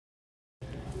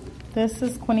This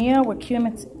is Quinea with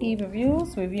QMT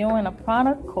Reviews, reviewing a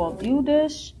product called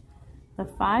Udish, the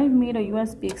 5-meter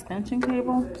USB extension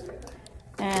cable.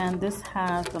 And this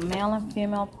has the male and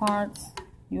female parts,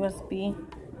 USB.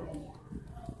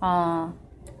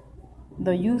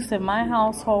 The use in my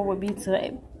household would be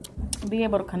to be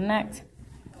able to connect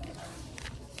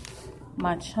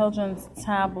my children's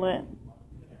tablet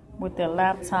with their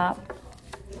laptop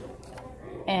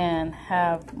and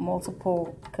have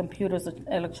multiple computers,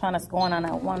 electronics going on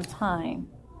at one time.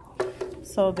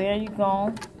 So there you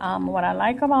go. What I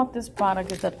like about this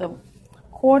product is that the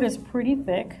cord is pretty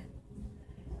thick,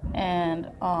 and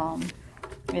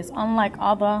it's unlike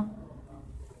other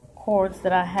cords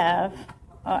that I have,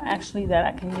 actually that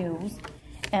I can use.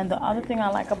 And the other thing I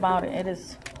like about it, it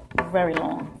is very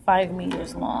long, 5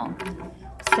 meters long.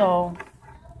 So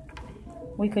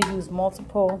we could use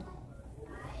multiple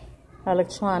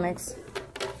electronics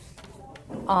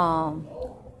on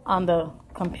the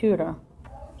computer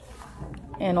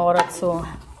in order to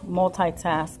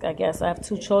multitask. I guess I have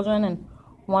 2 children, and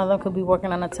one of them could be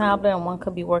working on a tablet and one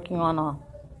could be working on a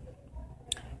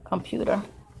computer.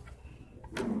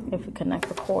 If we connect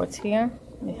the cords here,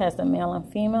 it has the male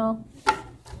and female.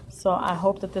 So I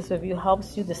hope that this review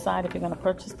helps you decide if you're going to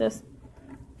purchase this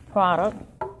product.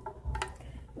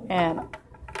 And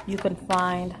you can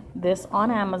find this on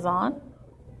Amazon.com.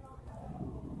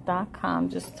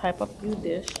 Just type up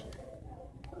Udish.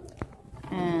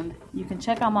 And you can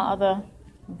check out my other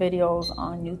videos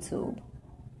on YouTube.